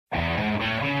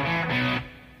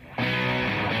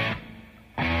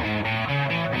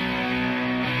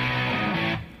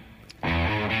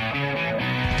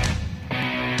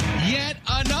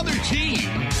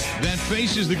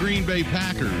faces the Green Bay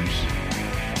Packers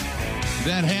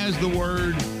that has the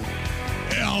word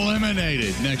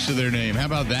eliminated next to their name. How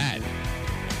about that?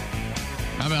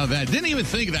 How about that? Didn't even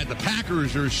think of that. The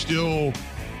Packers are still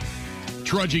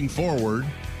trudging forward.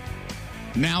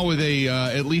 Now with a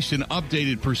at least an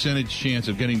updated percentage chance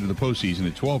of getting to the postseason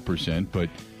at 12%. But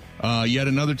yet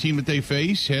another team that they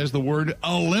face has the word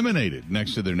eliminated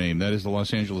next to their name. That is the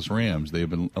Los Angeles Rams. They have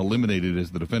been eliminated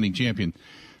as the defending champion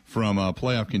from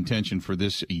playoff contention for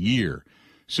this year.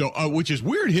 So, which is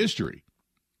weird history.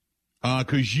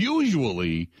 Because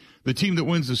usually the team that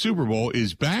wins the Super Bowl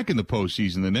is back in the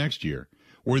postseason the next year,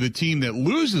 where the team that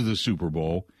loses the Super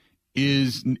Bowl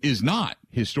is not,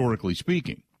 historically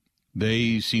speaking.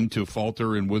 They seem to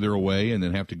falter and wither away and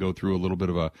then have to go through a little bit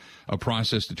of a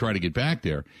process to try to get back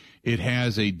there. It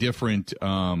has a different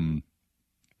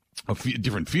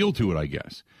different feel to it, I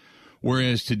guess.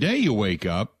 Whereas today you wake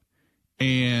up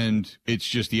and it's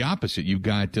just the opposite. You've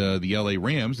got the L.A.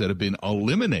 Rams that have been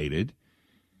eliminated,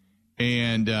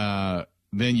 and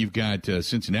then you've got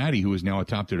Cincinnati, who is now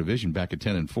atop their division, back at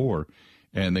 10-4,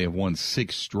 and they have won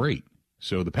 6 straight.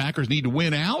 So the Packers need to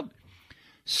win out.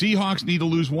 Seahawks need to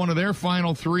lose 1 of their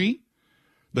final 3.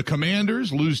 The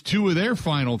Commanders lose 2 of their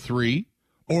final 3.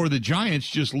 Or the Giants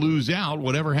just lose out,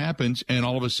 whatever happens, and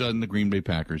all of a sudden the Green Bay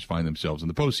Packers find themselves in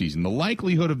the postseason. The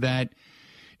likelihood of that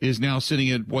is now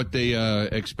sitting at what they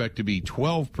expect to be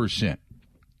 12%.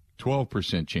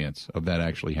 12% chance of that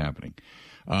actually happening.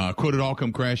 Could it all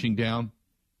come crashing down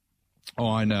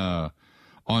on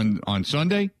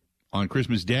Sunday, on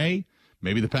Christmas Day?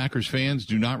 Maybe the Packers fans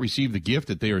do not receive the gift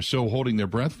that they are so holding their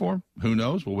breath for. Who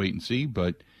knows? We'll wait and see.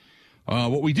 But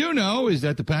what we do know is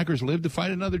that the Packers live to fight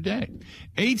another day.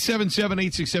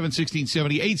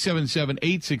 877-867-1670,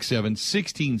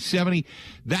 877-867-1670.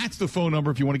 That's the phone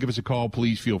number. If you want to give us a call,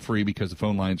 please feel free because the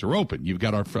phone lines are open. You've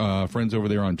got our friends over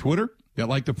there on Twitter that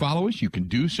like to follow us. You can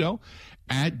do so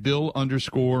at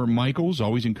Bill_Michaels.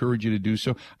 Always encourage you to do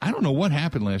so. I don't know what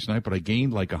happened last night, but I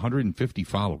gained like 150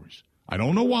 followers. I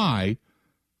don't know why.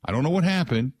 I don't know what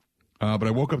happened, but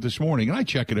I woke up this morning, and I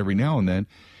check it every now and then,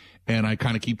 and I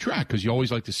kind of keep track because you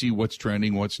always like to see what's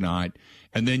trending, what's not,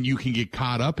 and then you can get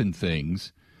caught up in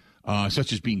things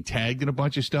such as being tagged in a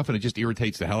bunch of stuff, and it just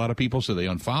irritates the hell out of people, so they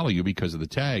unfollow you because of the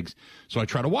tags. So I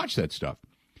try to watch that stuff.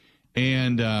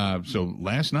 And so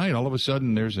last night, all of a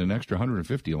sudden, there's an extra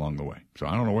 150 along the way. So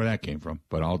I don't know where that came from,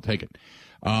 but I'll take it.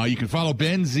 You can follow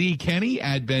Ben Z. Kenny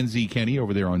at Ben Z. Kenny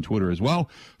over there on Twitter as well.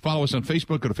 Follow us on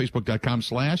Facebook. Go to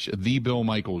Facebook.com/The Bill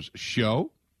Michaels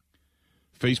Show.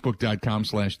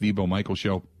 Facebook.com/The Bill Michaels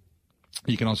Show.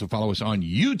 You can also follow us on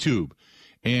YouTube.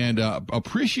 And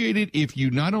appreciate it if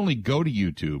you not only go to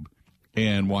YouTube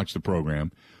and watch the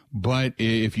program, but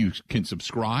if you can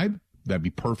subscribe, that'd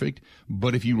be perfect.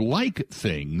 But if you like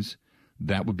things,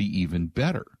 that would be even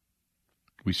better.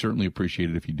 We certainly appreciate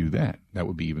it if you do that. That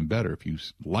would be even better if you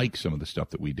like some of the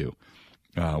stuff that we do.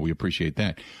 We appreciate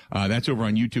that. That's over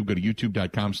on YouTube. Go to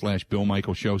youtube.com/Bill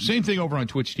Michaels Show. Same thing over on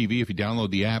Twitch TV. If you download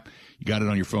the app, you got it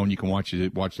on your phone. You can watch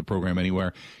the program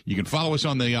anywhere. You can follow us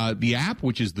on the app,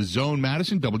 which is the Zone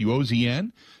Madison,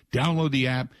 WOZN. Download the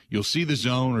app. You'll see the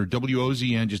Zone or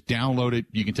WOZN. Just download it.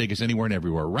 You can take us anywhere and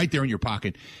everywhere, right there in your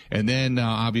pocket. And then,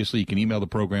 obviously, you can email the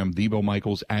program,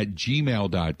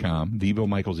 thebillmichaels@gmail.com,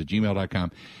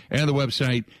 thebillmichaels@gmail.com, and the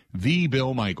website,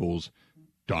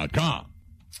 thebillmichaels.com.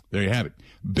 There you have it.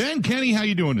 Ben Kenny, how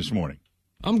you doing this morning?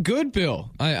 I'm good,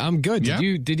 Bill. I'm good. Yeah?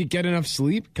 Did you get enough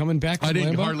sleep coming back from I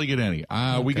didn't Lambeau? hardly get any.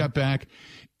 Okay. We got back.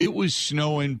 It was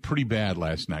snowing pretty bad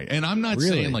last night. And I'm not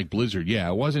Really? saying like blizzard. Yeah,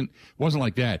 it wasn't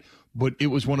like that. But it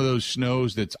was one of those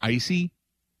snows that's icy.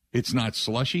 It's not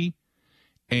slushy.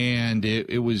 And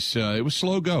it was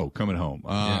slow go coming home.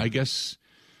 Yeah. I guess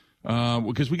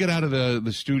because we got out of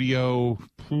the studio,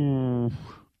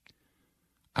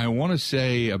 I want to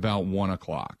say about 1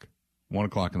 o'clock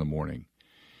in the morning.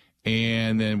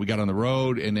 And then we got on the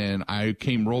road, and then I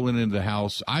came rolling into the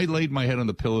house. I laid my head on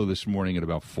the pillow this morning at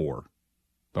about 4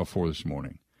 this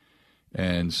morning,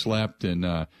 and slept. And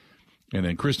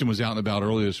then Kristen was out and about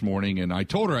early this morning, and I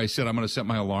told her, I said, I'm going to set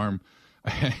my alarm.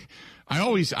 I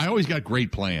always got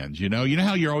great plans, you know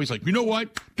how you're always like, you know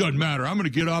what? Doesn't matter. I'm going to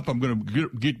get up. I'm going to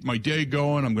get my day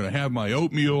going. I'm going to have my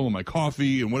oatmeal and my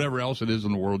coffee and whatever else it is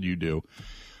in the world you do.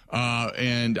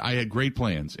 And I had great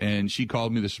plans. And she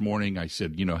called me this morning. I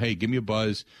said, hey, give me a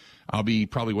buzz. I'll be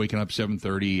probably waking up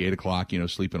 7:30, 8 o'clock,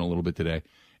 sleeping a little bit today.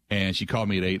 And she called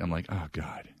me at 8. I'm like, oh,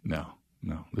 God, no,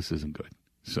 this isn't good.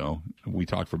 So we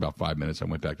talked for about 5 minutes. I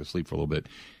went back to sleep for a little bit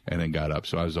and then got up.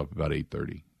 So I was up about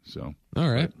 8:30. So, all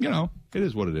right. But, it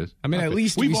is what it is. I mean, at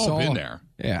least we've all been there.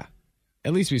 Yeah.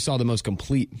 At least we saw the most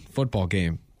complete football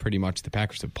game pretty much the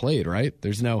Packers have played, right?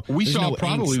 There's no we there's saw no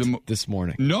probably angst this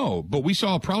morning. No, but we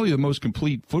saw probably the most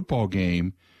complete football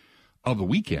game of the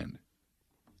weekend,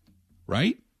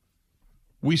 right?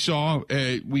 We saw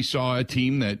a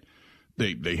team that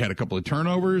they had a couple of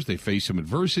turnovers, they faced some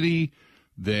adversity,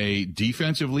 they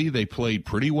defensively played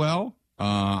pretty well.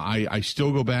 I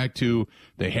still go back to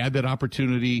they had that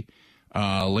opportunity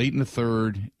late in the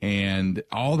third, and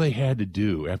all they had to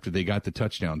do after they got the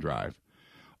touchdown drive,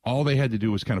 all they had to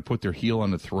do was kind of put their heel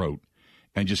on the throat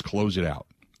and just close it out.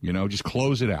 Just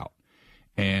close it out.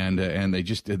 And they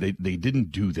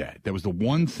didn't do that. That was the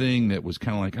one thing that was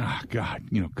kind of like, oh, God,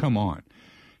 come on.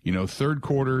 Third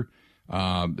quarter,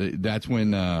 that's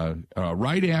when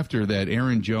right after that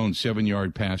Aaron Jones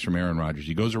 7-yard pass from Aaron Rodgers,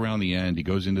 he goes around the end, he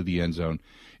goes into the end zone.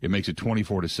 It makes it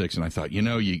 24-6. And I thought,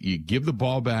 you give the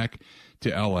ball back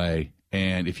to L.A.,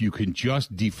 and if you can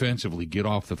just defensively get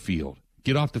off the field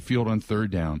on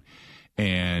third down,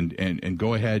 and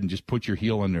go ahead and just put your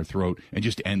heel on their throat and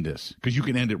just end this, because you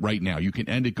can end it right now. You can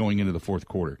end it going into the fourth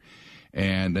quarter.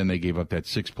 And then they gave up that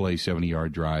 6-play,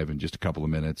 70-yard drive in just a couple of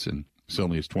minutes, and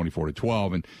suddenly it's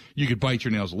 24-12. And you could bite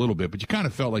your nails a little bit, but you kind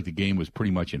of felt like the game was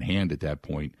pretty much in hand at that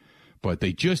point. But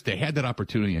they had that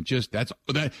opportunity, and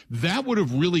that would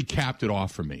have really capped it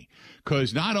off for me,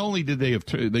 because not only did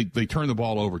they turned the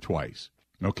ball over twice.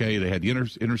 Okay, they had the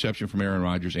interception from Aaron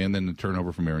Rodgers and then the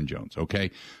turnover from Aaron Jones.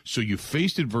 Okay, so you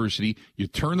faced adversity, you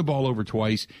turned the ball over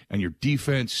twice, and your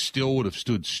defense still would have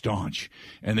stood staunch,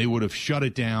 and they would have shut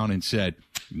it down and said,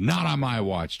 not on my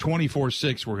watch,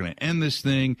 24-6, we're going to end this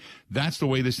thing. That's the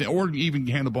way this thing, or even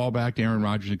hand the ball back to Aaron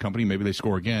Rodgers and company, maybe they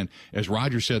score again. As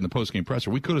Rodgers said in the postgame presser,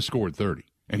 we could have scored 30,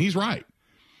 and he's right.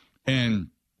 And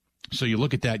so you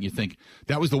look at that and you think,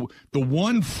 that was the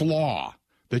one flaw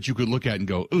that you could look at and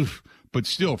go, oof. But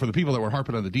still, for the people that were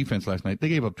harping on the defense last night, they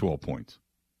gave up 12 points.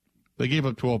 They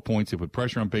put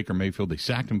pressure on Baker Mayfield. They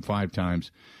sacked him 5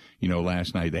 times,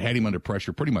 last night. They had him under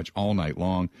pressure pretty much all night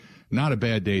long. Not a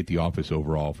bad day at the office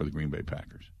overall for the Green Bay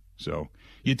Packers. So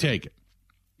you take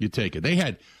it. They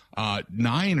had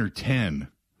 9 or 10.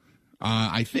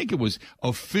 I think it was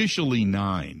officially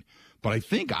 9. But I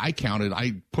think I counted,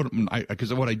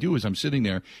 because what I do is I'm sitting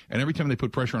there, and every time they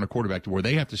put pressure on a quarterback to where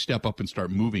they have to step up and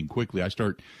start moving quickly, I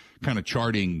start kind of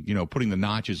charting, putting the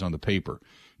notches on the paper.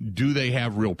 Do they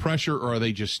have real pressure, or are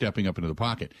they just stepping up into the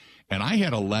pocket? And I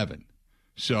had 11.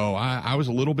 So I was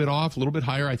a little bit off, a little bit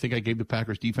higher. I think I gave the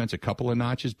Packers defense a couple of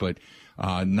notches, but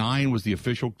 9 was the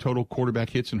official total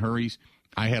quarterback hits and hurries.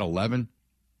 I had 11.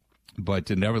 But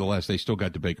nevertheless, they still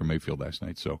got to Baker Mayfield last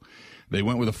night. So they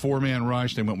went with a 4-man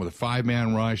rush. They went with a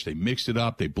 5-man rush. They mixed it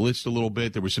up. They blitzed a little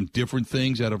bit. There were some different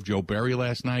things out of Joe Barry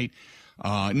last night.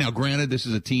 Now, granted, this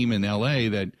is a team in L.A.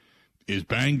 that is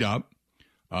banged up.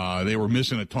 They were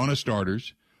missing a ton of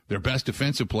starters. Their best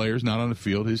defensive players not on the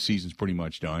field. His season's pretty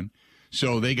much done.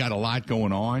 So they got a lot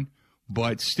going on.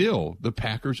 But still, the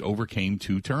Packers overcame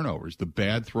 2 turnovers. The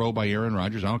bad throw by Aaron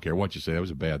Rodgers, I don't care what you say, that was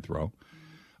a bad throw.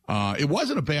 It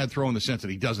wasn't a bad throw in the sense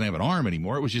that he doesn't have an arm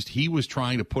anymore. It was just he was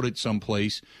trying to put it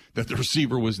someplace that the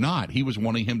receiver was not. He was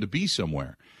wanting him to be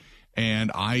somewhere.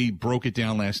 And I broke it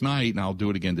down last night, and I'll do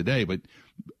it again today. But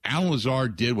Allen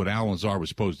Lazard did what Allen Lazard was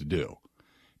supposed to do.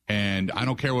 And I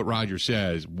don't care what Rodgers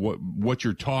says. What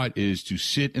you're taught is to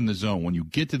sit in the zone. When you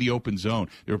get to the open zone,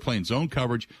 they were playing zone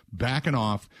coverage, backing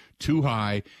off too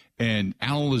high, and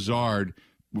Allen Lazard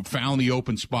found the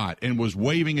open spot and was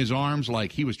waving his arms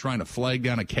like he was trying to flag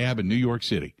down a cab in New York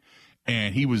City.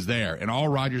 And he was there. And all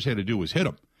Rodgers had to do was hit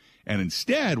him. And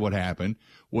instead, what happened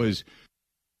was,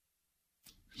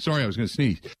 sorry, I was going to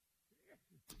sneeze.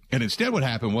 And instead what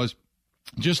happened was,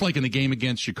 just like in the game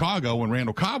against Chicago when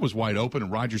Randall Cobb was wide open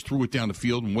and Rodgers threw it down the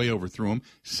field and way overthrew him,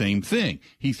 same thing.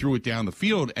 He threw it down the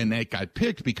field, and that got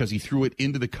picked because he threw it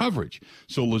into the coverage.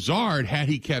 So Lazard, had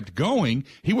he kept going,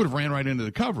 he would have ran right into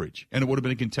the coverage, and it would have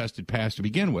been a contested pass to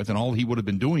begin with, and all he would have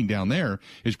been doing down there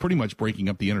is pretty much breaking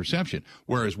up the interception.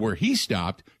 Whereas where he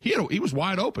stopped, he was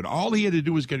wide open. All he had to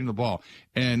do was get him the ball,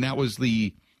 and that was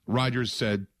Rodgers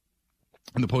said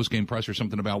in the postgame presser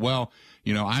something about, well,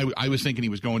 I was thinking he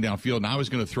was going downfield, and I was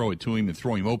going to throw it to him and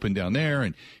throw him open down there,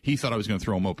 and he thought I was going to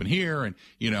throw him open here. And,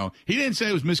 he didn't say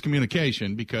it was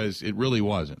miscommunication because it really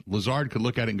wasn't. Lazard could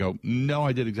look at it and go, no,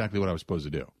 I did exactly what I was supposed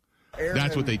to do. Aaron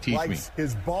That's what they teach likes me.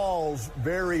 His balls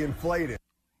very inflated.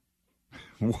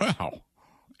 Wow.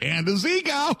 And his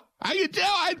ego. How you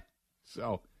doing?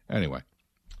 So, anyway.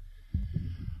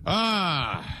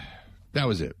 That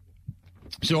was it.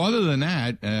 So other than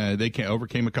that, they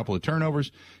overcame a couple of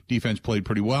turnovers. Defense played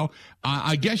pretty well.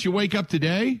 I guess you wake up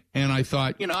today, and I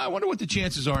thought, I wonder what the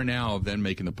chances are now of them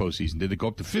making the postseason. Did it go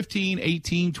up to 15,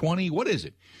 18, 20? What is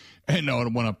it? And no,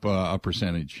 it went up a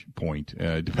percentage point,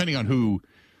 depending on who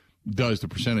does the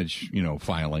percentage,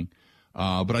 filing.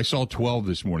 But I saw 12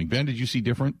 this morning. Ben, did you see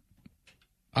different?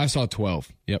 I saw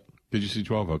 12. Yep. Did you see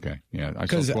 12? Okay. Yeah, I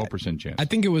saw 12% chance. I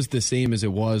think it was the same as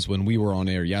it was when we were on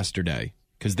air yesterday,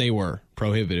 because they were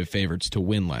prohibitive favorites to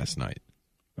win last night.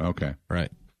 Okay.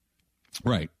 Right.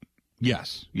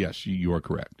 Yes, you are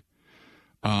correct.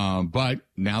 But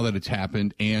now that it's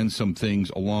happened and some things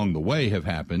along the way have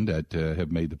happened that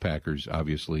have made the Packers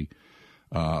obviously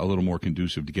a little more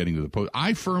conducive to getting to the post.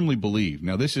 I firmly believe,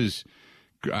 now this is,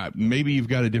 maybe you've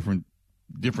got a different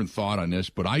thought on this,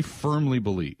 but I firmly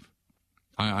believe,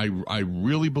 I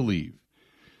really believe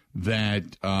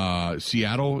that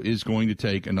Seattle is going to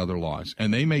take another loss,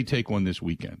 and they may take one this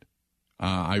weekend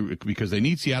because they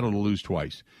need Seattle to lose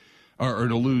twice or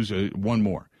to lose one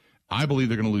more. I believe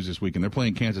they're going to lose this weekend. They're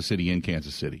playing Kansas City in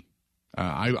Kansas City.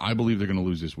 I believe they're going to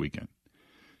lose this weekend.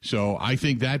 So I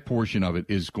think that portion of it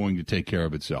is going to take care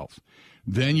of itself.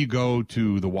 Then you go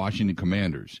to the Washington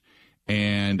Commanders,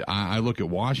 and I look at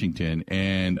Washington,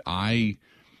 and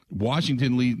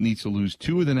Washington needs to lose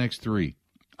 2 of the next 3.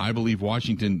 I believe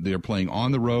Washington, they're playing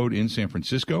on the road in San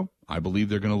Francisco. I believe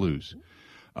they're going to lose.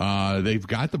 They've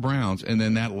got the Browns, and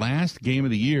then that last game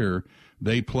of the year,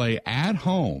 they play at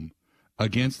home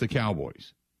against the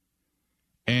Cowboys.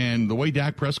 And the way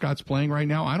Dak Prescott's playing right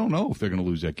now, I don't know if they're going to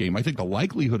lose that game. I think the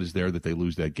likelihood is there that they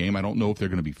lose that game. I don't know if they're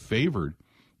going to be favored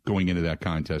going into that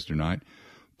contest or not.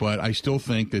 But I still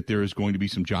think that there is going to be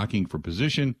some jockeying for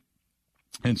position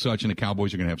and such, and the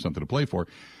Cowboys are going to have something to play for.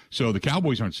 So the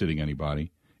Cowboys aren't sitting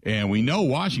anybody. And we know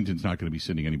Washington's not going to be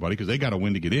sitting anybody because they got to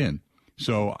win to get in.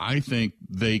 So I think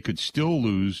they could still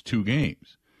lose 2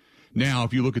 games. Now,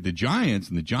 if you look at the Giants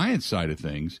and the Giants side of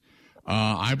things,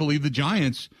 I believe the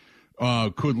Giants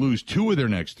could lose 2 of their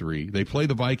next 3. They play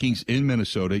the Vikings in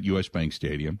Minnesota at U.S. Bank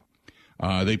Stadium.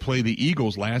 They play the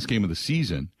Eagles last game of the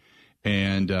season,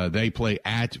 and they play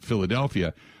at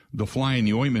Philadelphia. The fly in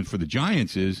the ointment for the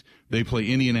Giants is they play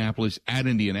Indianapolis at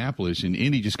Indianapolis, and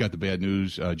Indy just got the bad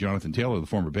news. Jonathan Taylor, the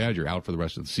former Badger, out for the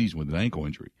rest of the season with an ankle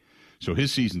injury. So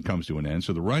his season comes to an end.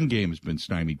 So the run game has been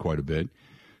stymied quite a bit.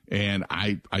 And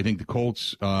I think the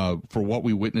Colts, for what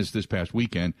we witnessed this past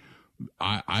weekend,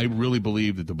 I really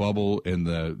believe that the bubble and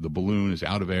the balloon is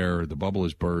out of air, the bubble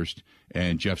is burst,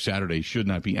 and Jeff Saturday should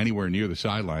not be anywhere near the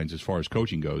sidelines as far as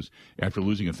coaching goes after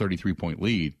losing a 33-point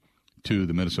lead to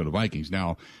the Minnesota Vikings.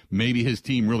 Now, maybe his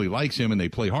team really likes him and they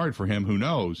play hard for him, who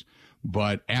knows?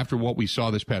 But after what we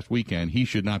saw this past weekend, he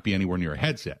should not be anywhere near a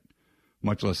headset,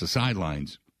 much less the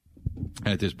sidelines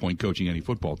at this point coaching any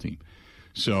football team.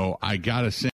 So I got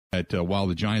to say that while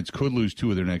the Giants could lose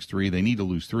 2 of their next 3, they need to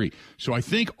lose 3. So I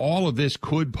think all of this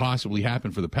could possibly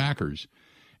happen for the Packers,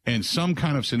 and some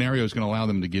kind of scenario is going to allow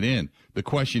them to get in. The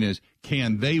question is,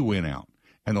 can they win out?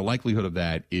 And the likelihood of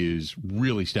that is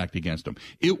really stacked against them.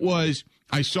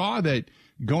 I saw that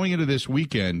going into this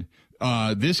weekend,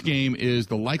 this game is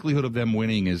the likelihood of them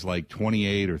winning is like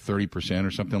 28 or 30%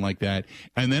 or something like that.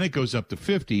 And then it goes up to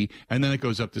 50, and then it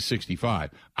goes up to 65.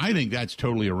 I think that's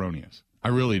totally erroneous. I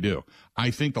really do.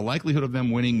 I think the likelihood of them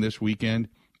winning this weekend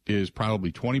is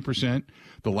probably 20%.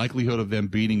 The likelihood of them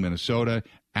beating Minnesota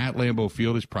at Lambeau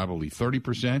Field is probably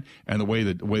 30%. And the way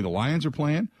the Lions are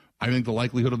playing, I think the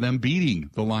likelihood of them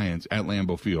beating the Lions at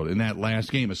Lambeau Field in that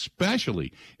last game,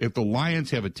 especially if the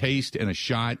Lions have a taste and a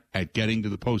shot at getting to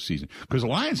the postseason, because the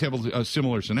Lions have a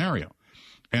similar scenario.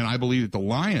 And I believe that the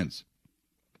Lions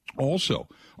also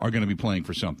are going to be playing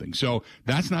for something. So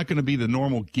that's not going to be the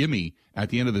normal gimme at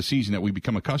the end of the season that we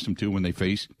become accustomed to when they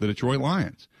face the Detroit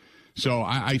Lions. So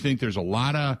I think there's a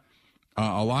lot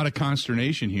of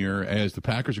consternation here as the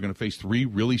Packers are going to face 3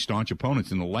 really staunch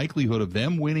opponents, and the likelihood of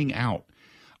them winning out,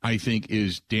 I think,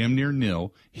 is damn near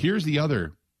nil. Here's the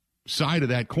other side of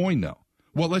that coin, though.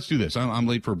 Well, let's do this. I'm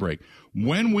late for a break.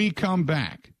 When we come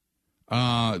back,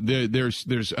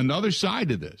 there's another side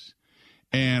to this,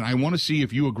 and I want to see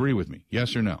if you agree with me,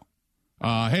 yes or no.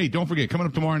 Hey, don't forget, coming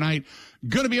up tomorrow night,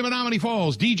 going to be in Menomonee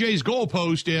Falls. DJ's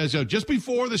Goalpost as just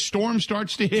before the storm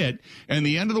starts to hit and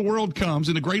the end of the world comes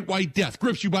and the Great White Death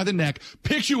grips you by the neck,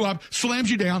 picks you up,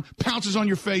 slams you down, pounces on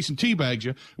your face, and teabags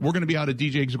you. We're going to be out at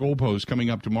DJ's Goalpost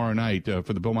coming up tomorrow night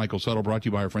for the Bill Michaels Huddle, brought to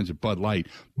you by our friends at Bud Light.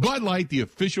 Bud Light, the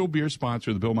official beer sponsor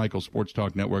of the Bill Michaels Sports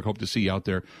Talk Network. Hope to see you out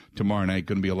there tomorrow night.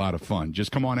 Going to be a lot of fun.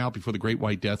 Just come on out before the Great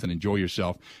White Death and enjoy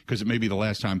yourself, because it may be the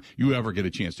last time you ever get a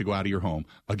chance to go out of your home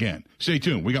again. Stay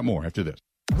tuned. We got more after this.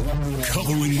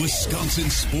 Covering Wisconsin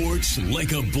sports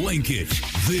like a blanket.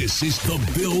 This is the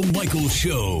Bill Michaels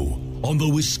Show on the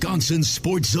Wisconsin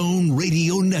Sports Zone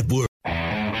Radio Network.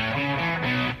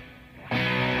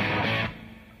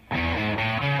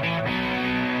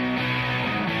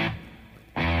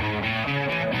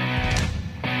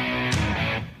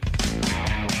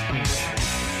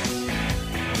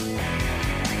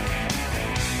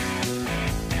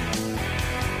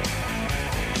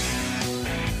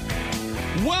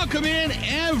 Welcome in,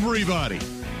 everybody,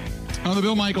 on the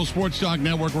Bill Michaels Sports Talk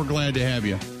Network. We're glad to have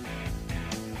you.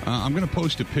 I'm going to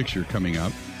post a picture coming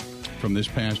up from this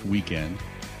past weekend,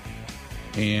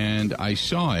 and I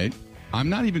saw it. I'm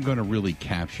not even going to really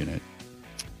caption it.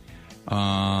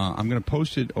 I'm going to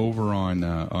post it over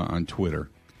on Twitter,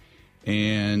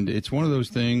 and it's one of those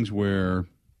things where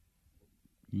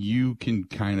you can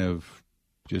kind of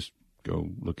just go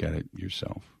look at it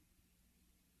yourself.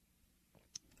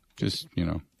 Just, you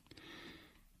know,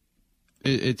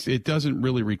 it doesn't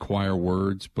really require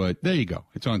words, but there you go.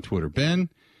 It's on Twitter. Ben,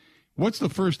 what's the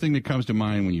first thing that comes to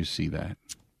mind when you see that?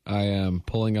 I am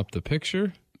pulling up the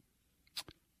picture.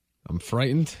 I'm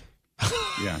frightened.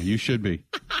 Yeah, you should be.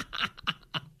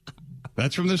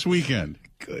 That's from this weekend.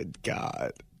 Good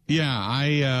God.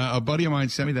 Yeah, a buddy of mine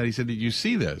sent me that. He said, "Did you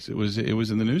see this? It was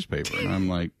in the newspaper." And I'm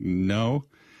like, "No."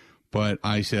 But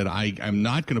I said, I'm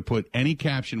not going to put any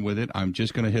caption with it. I'm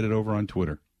just going to hit it over on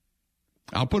Twitter.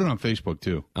 I'll put it on Facebook,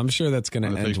 too. I'm sure that's going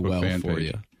to end well for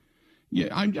you. Yeah,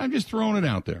 I'm just throwing it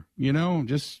out there. You know,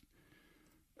 just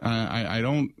I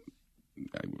don't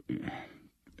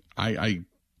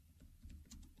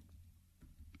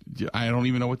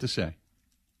even know what to say.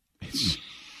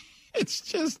 It's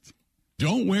just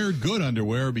don't wear good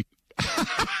underwear.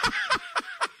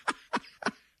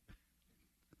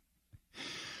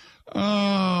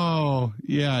 Oh,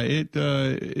 yeah,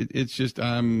 it's just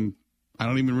I don't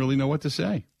even really know what to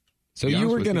say. So you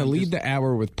were going to lead the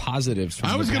hour with positives from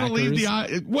I was going to lead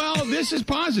this is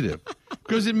positive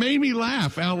because it made me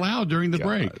laugh out loud during the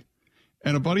break.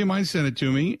 And a buddy of mine sent it to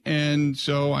me, and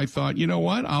so I thought, you know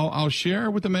what? I'll share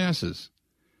it with the masses.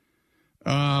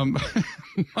 Mike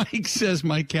says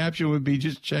my caption would be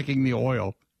just checking the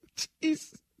oil.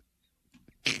 Jeez.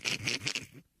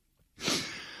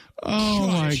 Oh,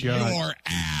 my God. Your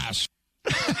ass.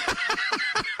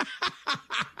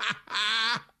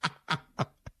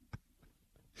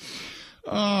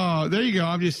 Oh, there you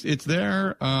go. It's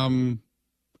there. I'm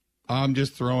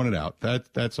just throwing it out.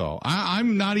 That's all.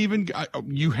 I'm not even,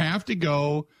 you have to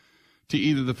go to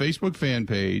either the Facebook fan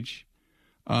page.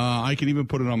 I can even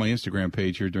put it on my Instagram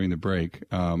page here during the break.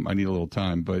 I need a little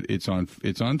time, but it's on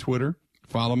Twitter.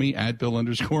 Follow me at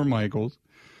Bill_Michaels.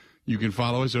 You can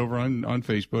follow us over on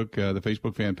Facebook, the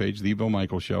Facebook fan page, The Bill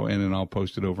Michaels Show, and then I'll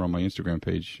post it over on my Instagram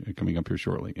page coming up here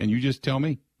shortly. And you just tell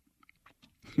me.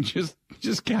 Just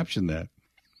caption that.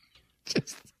 The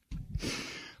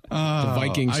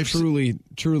Vikings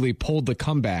truly pulled the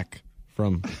comeback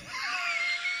from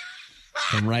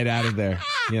right out of there,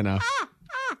 you know.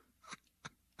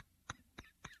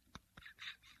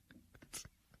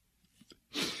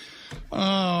 Oh,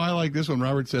 I like this one.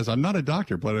 Robert says, I'm not a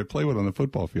doctor, but I play one on the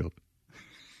football field.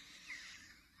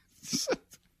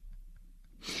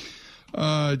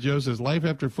 Joe says, life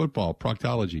after football,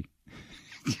 proctology.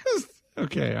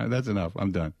 Okay, that's enough.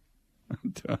 I'm done.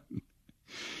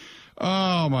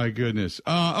 Oh, my goodness.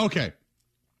 Okay.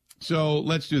 So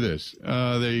let's do this.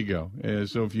 There you go.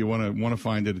 So if you want to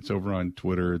find it, it's over on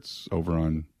Twitter. It's over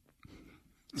on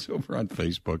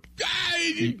Facebook.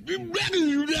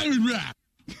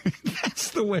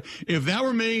 That's the way. If that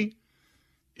were me,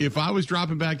 if I was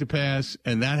dropping back to pass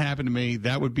and that happened to me,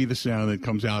 that would be the sound that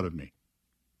comes out of me,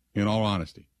 in all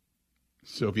honesty.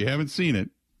 So if you haven't seen it,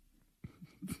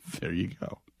 there you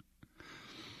go.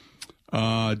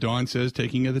 Dawn says,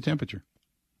 taking the temperature.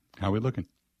 How are we looking?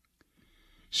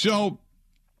 So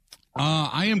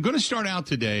I am going to start out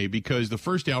today because the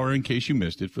first hour, in case you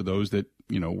missed it, for those that,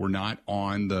 were not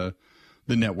on the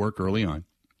network early on,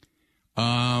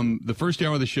 the first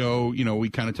hour of the show, we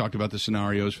kind of talked about the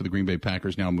scenarios for the Green Bay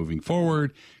Packers now moving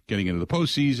forward, getting into the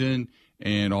postseason,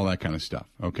 and all that kind of stuff,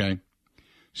 okay?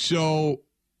 So,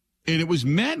 and it was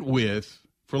met with,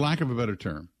 for lack of a better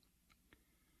term,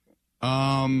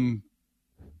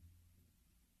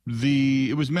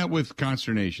 it was met with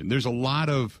consternation. There's a lot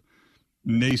of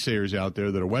naysayers out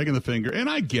there that are wagging the finger, and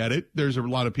I get it. There's a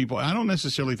lot of people. I don't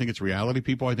necessarily think it's reality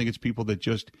people. I think it's people that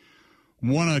just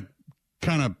want to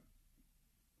kind of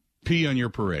pee on your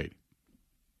parade,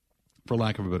 for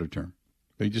lack of a better term.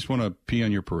 They just want to pee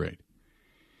on your parade.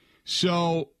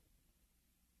 So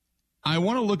I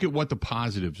want to look at what the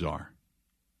positives are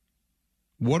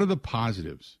What are the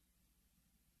positives?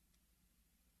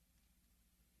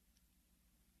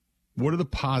 What are the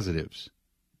positives?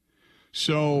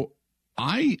 So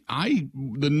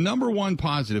the number one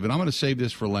positive, and I'm going to save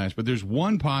this for last, but there's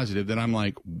one positive that I'm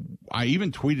like, I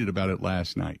even tweeted about it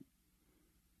last night.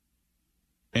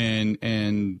 And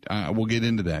we'll get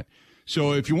into that.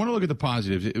 So if you want to look at the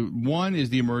positives, one is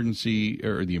the emergence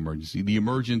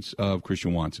of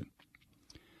Christian Watson.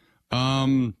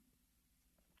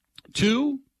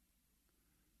 Two,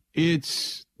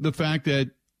 it's the fact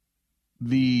that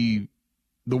the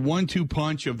 1-2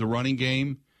 punch of the running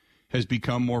game has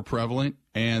become more prevalent,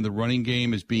 and the running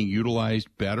game is being utilized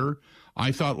better.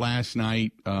 I thought last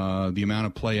night the amount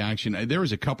of play action, there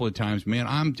was a couple of times, man,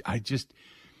 I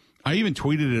even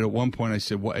tweeted it at one point. I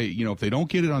said, well, if they don't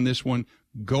get it on this one,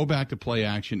 go back to play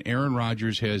action. Aaron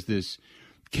Rodgers has this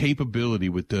capability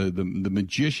with the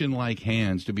magician-like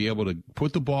hands to be able to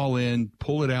put the ball in,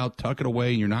 pull it out, tuck it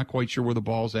away, and you're not quite sure where the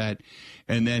ball's at.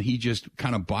 And then he just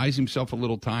kind of buys himself a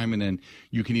little time, and then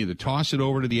you can either toss it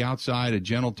over to the outside, a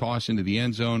gentle toss into the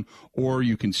end zone, or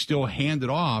you can still hand it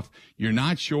off. You're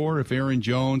not sure if Aaron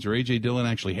Jones or A.J. Dillon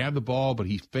actually have the ball, but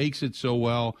he fakes it so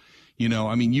well. You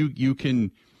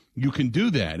can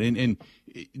do that, and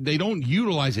they don't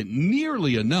utilize it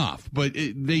nearly enough, but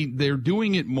they're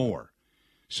doing it more.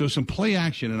 So some play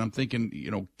action, and I'm thinking,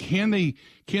 can they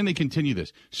continue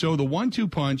this? So the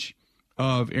 1-2 punch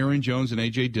of Aaron Jones and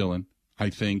A.J. Dillon, I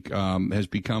think, has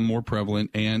become more prevalent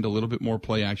and a little bit more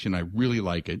play action. I really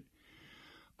like it.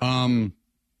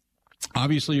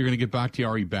 Obviously, you're going to get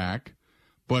Bakhtiari back,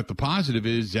 but the positive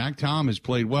is Zach Tom has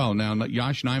played well. Now,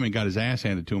 Yosh Nijman got his ass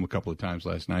handed to him a couple of times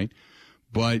last night,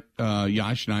 but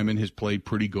Yosh Nijman has played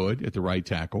pretty good at the right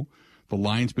tackle. The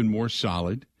line's been more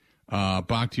solid.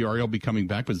 Bakhtiari will be coming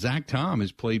back, but Zach Tom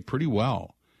has played pretty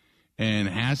well and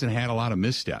hasn't had a lot of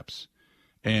missteps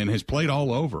and has played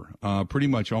all over, pretty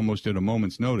much almost at a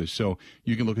moment's notice. So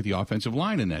you can look at the offensive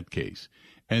line in that case.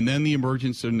 And then the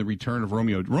emergence and the return of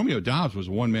Romeo. Romeo Doubs was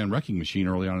a one-man wrecking machine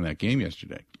early on in that game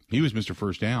yesterday. He was Mr.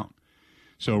 First Down.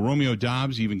 So Romeo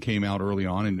Doubs even came out early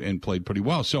on and played pretty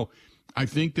well. So I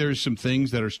think there's some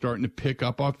things that are starting to pick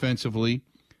up offensively.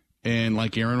 And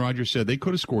like Aaron Rodgers said, they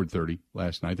could have scored 30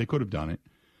 last night. They could have done it.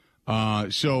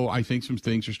 So I think some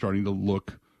things are starting to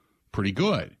look pretty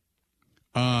good.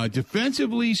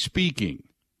 Defensively speaking,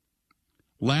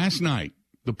 last night,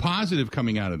 the positive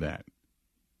coming out of that.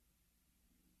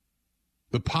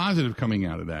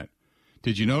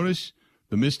 Did you notice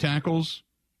the missed tackles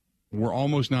were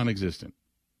almost non-existent?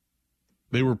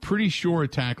 They were pretty sure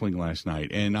at tackling last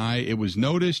night, and it was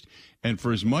noticed. And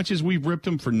for as much as we've ripped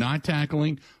them for not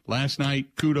tackling last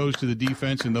night, kudos to the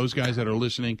defense and those guys that are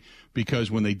listening,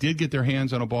 because when they did get their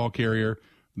hands on a ball carrier,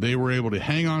 they were able to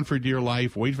hang on for dear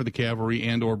life, wait for the cavalry,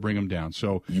 and or bring them down.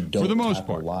 So for the most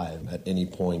part, live at any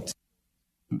point.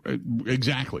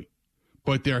 Exactly.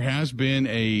 But there has been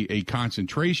a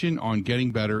concentration on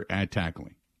getting better at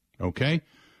tackling. Okay?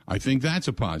 I think that's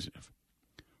a positive.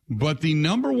 But the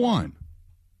number one,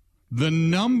 and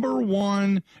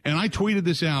I tweeted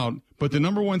this out, but the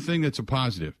number one thing that's a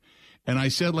positive, and I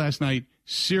said last night,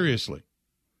 seriously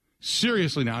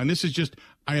now, and this is just,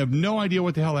 I have no idea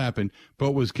what the hell happened,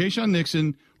 but was Keyshawn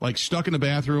Nixon like stuck in the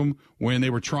bathroom when they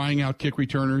were trying out kick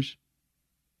returners?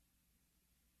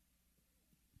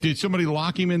 Did somebody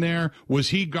lock him in there? Was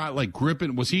he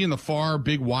gripping? Was he in the far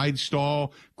big wide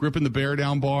stall gripping the bear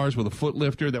down bars with a foot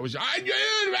lifter that was,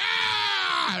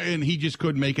 and he just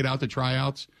couldn't make it out to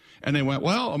tryouts? And they went,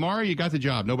 well, Amari, you got the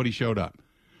job. Nobody showed up.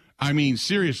 I mean,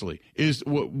 seriously,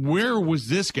 where was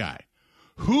this guy?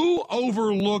 Who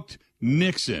overlooked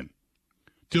Nixon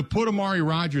to put Amari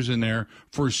Rodgers in there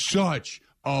for such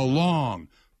a long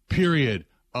period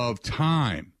of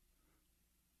time?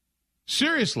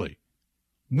 Seriously,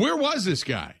 where was this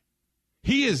guy?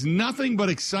 He is nothing but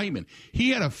excitement. He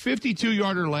had a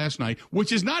 52-yarder last night,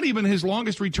 which is not even his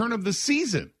longest return of the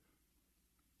season.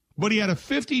 But he had a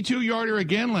 52-yarder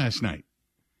again last night.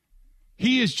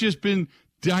 He has just been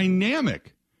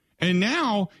dynamic. And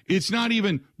now it's not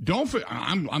even,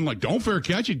 I'm like, don't fair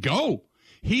catch it, go.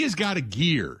 He has got a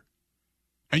gear.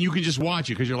 And you can just watch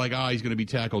it because you're like, he's going to be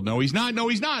tackled. No, he's not.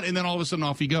 And then all of a sudden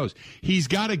off he goes. He's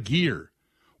got a gear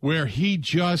where he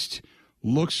just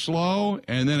looks slow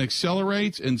and then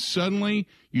accelerates, and suddenly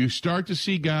you start to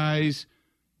see guys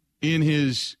in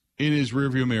his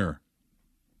rearview mirror.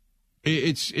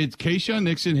 It's Keyshawn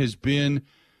Nixon has been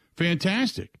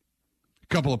fantastic. A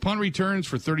couple of punt returns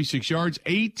for 36 yards,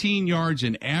 18 yards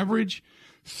in average,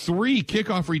 3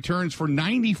 kickoff returns for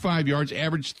 95 yards,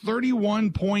 average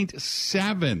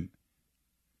 31.7.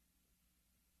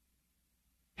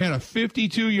 Had a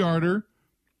 52-yarder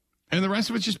And the rest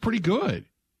of it's just pretty good.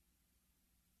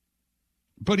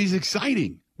 But he's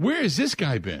exciting. Where has this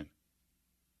guy been?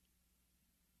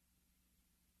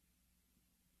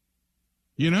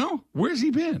 You know, where's he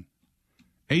been?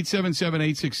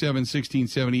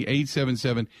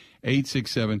 877-867-1670,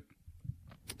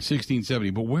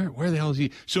 877-867-1670. But where the hell is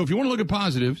he? So if you want to look at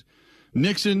positives,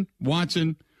 Nixon,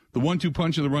 Watson, the 1-2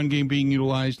 punch of the run game being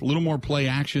utilized, a little more play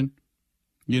action,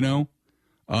 you know.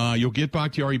 You'll get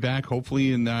Bakhtiari back,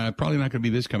 hopefully, and probably not going to be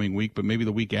this coming week, but maybe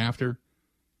the week after.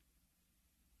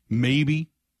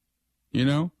 Maybe, you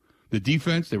know. The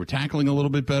defense, they were tackling a little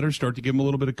bit better, start to give them a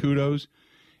little bit of kudos.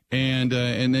 And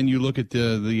then you look at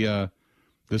the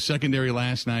secondary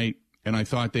last night, and I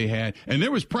thought they had, and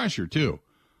there was pressure too.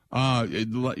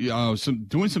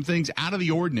 Doing some things out of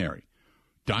the ordinary,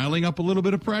 dialing up a little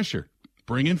bit of pressure,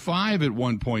 bringing 5 at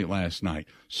one point last night.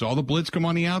 Saw the blitz come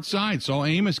on the outside. Saw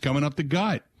Amos coming up the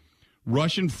gut,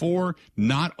 rushing 4,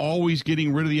 not always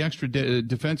getting rid of the extra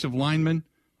defensive linemen,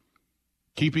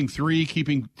 keeping 3,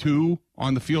 keeping 2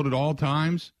 on the field at all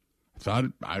times. I thought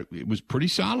it was pretty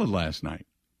solid last night.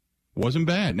 Wasn't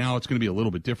bad. Now it's going to be a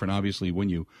little bit different, obviously, when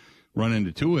you run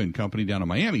into Tua and company down in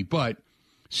Miami. But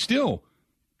still,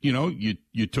 you know, you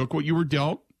took what you were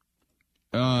dealt,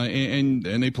 and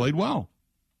they played well.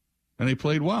 And they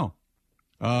played well.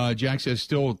 Jack says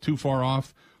still too far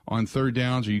off on third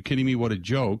downs. Are you kidding me? What a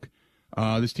joke.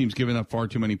 This team's giving up far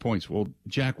too many points. Well,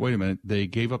 Jack, wait a minute. They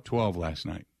gave up 12 last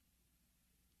night.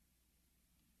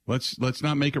 Let's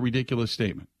not make a ridiculous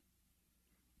statement.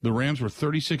 The Rams were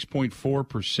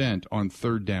 36.4% on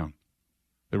third down.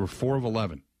 They were 4 of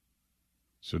 11.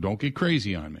 So don't get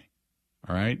crazy on me,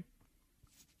 all right?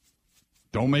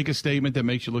 Don't make a statement that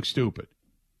makes you look stupid.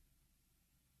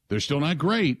 They're still not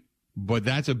great, but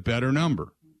that's a better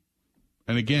number.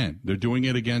 And again, they're doing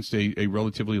it against a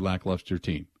relatively lackluster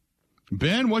team.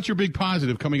 Ben, what's your big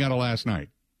positive coming out of last night?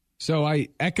 So I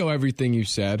echo everything you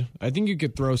said. I think you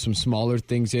could throw some smaller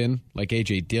things in, like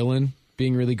A.J. Dillon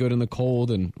being really good in the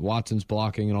cold and Watson's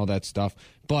blocking and all that stuff.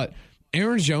 But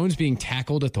Aaron Jones being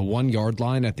tackled at the 1-yard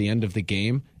line at the end of the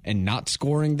game and not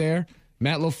scoring there,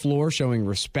 Matt LaFleur showing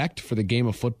respect for the game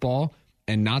of football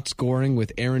and not scoring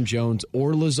with Aaron Jones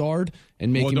or Lazard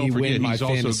and making me win my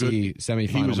fantasy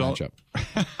semifinal matchup.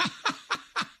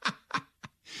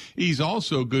 He's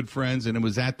also good friends, and it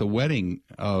was at the wedding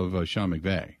of Sean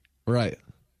McVay. Right.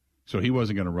 So he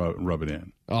wasn't going to rub it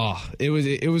in. Oh, it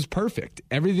was perfect.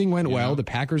 Everything went well. The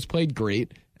Packers played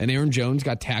great, and Aaron Jones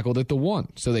got tackled at the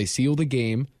 1. So they sealed the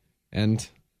game, and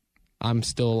I'm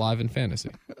still alive in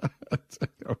fantasy.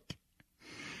 Okay.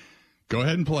 Go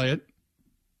ahead and play it.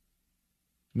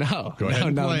 No. Go ahead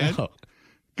and play it.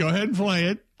 Go ahead and play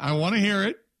it. I want to hear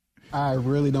it. I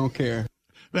really don't care.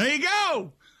 There you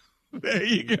go. There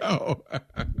you go.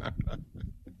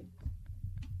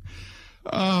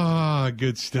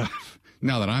 Good stuff.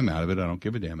 Now that I'm out of it, I don't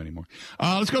give a damn anymore.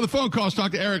 Let's go to the phone calls.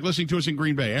 Talk to Eric, listening to us in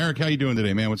Green Bay. Eric, how you doing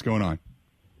today, man? What's going on?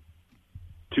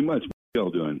 Too much. How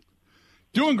you doing?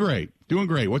 Doing great. Doing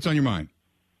great. What's on your mind?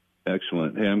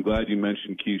 Excellent. Hey, I'm glad you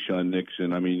mentioned Keyshawn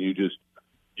Nixon. I mean, you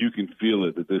can feel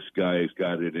it that this guy has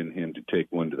got it in him to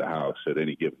take one to the house at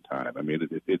any given time. I mean,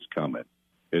 it's coming.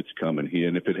 It's coming.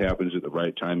 And if it happens at the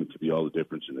right time, it could be all the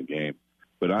difference in the game.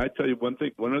 But I tell you one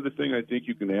other thing I think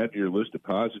you can add to your list of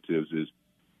positives is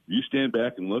you stand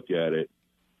back and look at it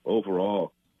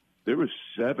overall, there were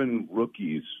 7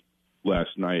 rookies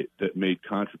last night that made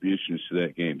contributions to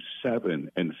that game, 7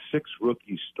 and 6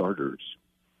 rookie starters,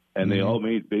 and they all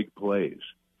made big plays.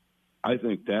 I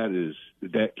think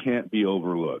that can't be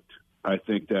overlooked. I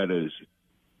think that is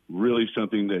really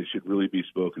something that should really be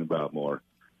spoken about more.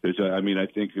 I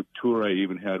think Toure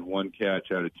even had 1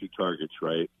 catch out of 2 targets,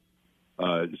 right?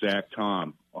 Zach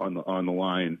Tom on the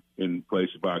line in place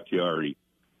of Bakhtiari.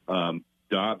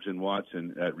 Dobbs and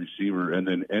Watson at receiver, and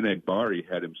then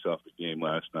Enagbari had himself a game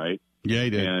last night. Yeah, he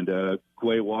did. And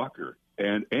Quay Walker,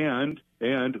 and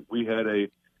we had a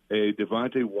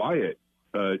Devontae Wyatt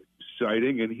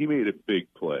sighting, and he made a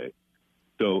big play.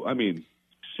 So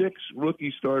 6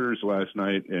 rookie starters last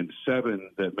night and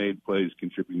 7 that made plays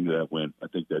contributing to that win. I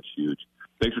think that's huge.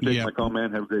 Thanks for taking my call,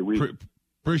 man. Have a great week.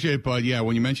 Appreciate it, bud. Yeah,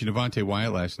 when you mentioned Devontae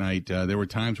Wyatt last night, there were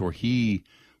times where he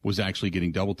was actually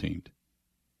getting double-teamed.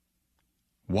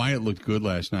 Wyatt looked good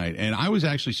last night, and I was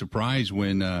actually surprised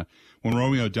when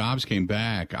Romeo Dobbs came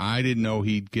back. I didn't know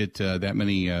he'd get that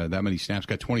many snaps.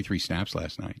 Got 23 snaps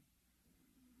last night.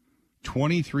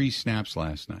 23 snaps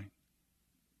last night.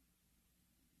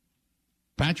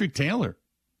 Patrick Taylor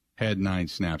had 9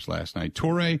 snaps last night.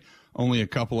 Toure, only a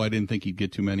couple. I didn't think he'd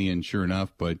get too many, and sure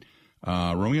enough, but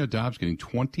Romeo Dobbs getting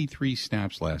 23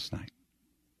 snaps last night.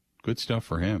 Good stuff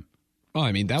for him. Oh,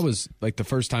 I mean, that was like the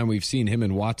first time we've seen him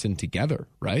and Watson together,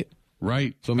 right?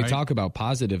 Right. So when we right. talk about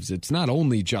positives, it's not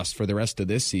only just for the rest of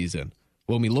this season.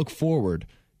 When we look forward,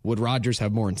 would Rodgers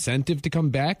have more incentive to come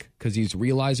back because he's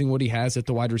realizing what he has at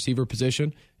the wide receiver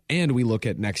position? And we look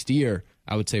at next year,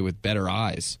 I would say, with better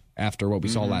eyes after what we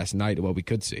saw last night and what we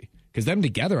could see. Because them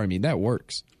together, I mean, that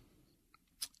works.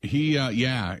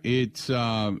 It's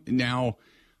now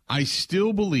I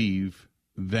still believe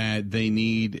that they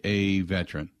need a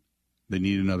veteran. They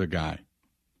need another guy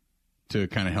to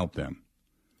kind of help them.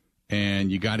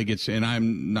 And you got to get, and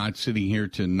I'm not sitting here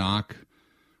to knock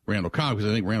Randall Cobb because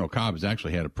I think Randall Cobb has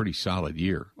actually had a pretty solid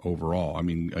year overall. I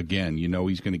mean, again,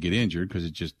 he's going to get injured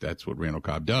because that's what Randall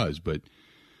Cobb does. But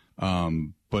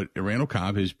Randall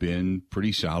Cobb has been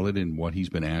pretty solid in what he's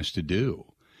been asked to do.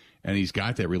 And he's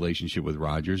got that relationship with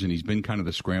Rodgers, and he's been kind of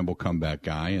the scramble comeback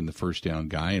guy and the first down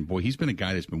guy. And, boy, he's been a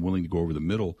guy that's been willing to go over the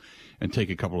middle and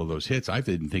take a couple of those hits. I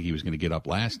didn't think he was going to get up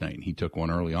last night, and he took one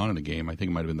early on in the game. I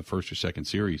think it might have been the first or second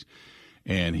series.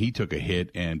 And he took a hit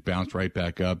and bounced right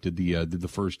back up, did the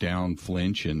first down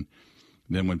flinch, and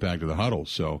then went back to the huddle.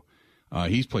 So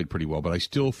he's played pretty well. But I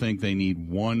still think they need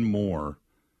one more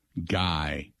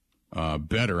guy,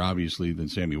 better, obviously, than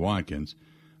Sammy Watkins,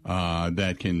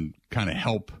 that can kind of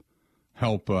help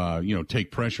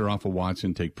take pressure off of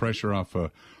Watson, take pressure off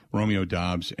of Romeo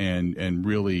Doubs, and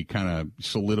really kind of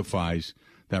solidifies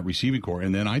that receiving core.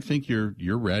 And then I think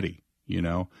you're ready,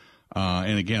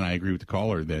 And again, I agree with the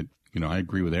caller that, I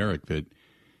agree with Eric that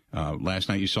last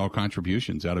night you saw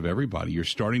contributions out of everybody. You're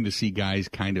starting to see guys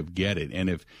kind of get it. And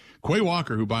if Quay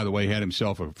Walker, who, by the way, had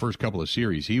himself a first couple of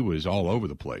series, he was all over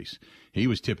the place. He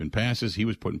was tipping passes. He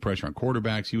was putting pressure on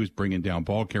quarterbacks. He was bringing down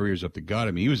ball carriers up the gut.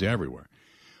 I mean, he was everywhere.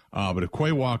 But if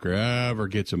Quay Walker ever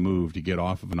gets a move to get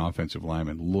off of an offensive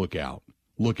lineman, look out.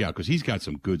 Look out, because he's got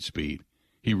some good speed.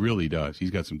 He really does.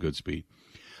 He's got some good speed.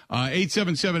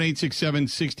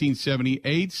 877-867-1670,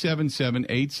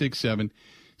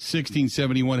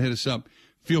 877-867-1670. Want to hit us up?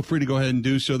 Feel free to go ahead and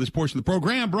do so. This portion of the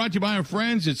program brought to you by our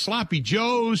friends at Sloppy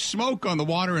Joe's, Smoke on the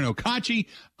Water in Okauchee.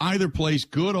 Either place,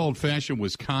 good old-fashioned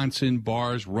Wisconsin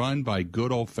bars run by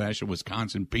good old-fashioned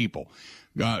Wisconsin people.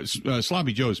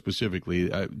 Sloppy Joe's specifically,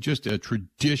 just a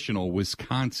traditional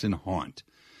Wisconsin haunt,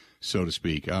 so to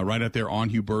speak. Right out there on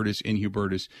Hubertus, in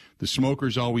Hubertus. The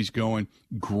smoker's always going.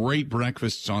 Great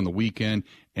breakfasts on the weekend.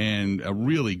 And a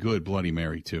really good Bloody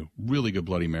Mary, too. Really good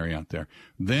Bloody Mary out there.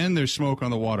 Then there's Smoke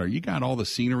on the Water. You got all the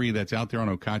scenery that's out there on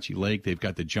Okauchee Lake. They've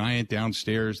got the giant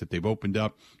downstairs that they've opened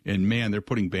up. And, man, they're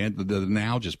putting bands. The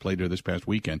Now just played there this past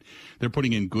weekend. They're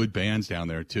putting in good bands down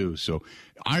there, too. So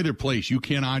either place, you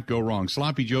cannot go wrong.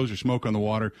 Sloppy Joe's or Smoke on the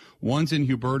Water. One's in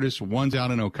Hubertus. One's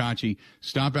out in Okauchee.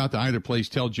 Stop out to either place.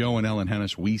 Tell Joe and Ellen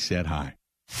Hennis we said hi.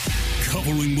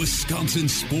 Covering Wisconsin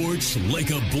sports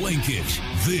like a blanket,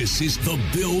 this is the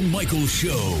Bill Michaels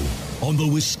Show on the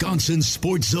Wisconsin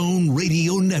Sports Zone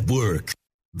Radio Network.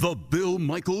 The Bill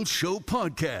Michaels Show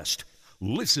podcast.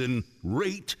 Listen,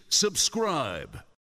 rate, subscribe.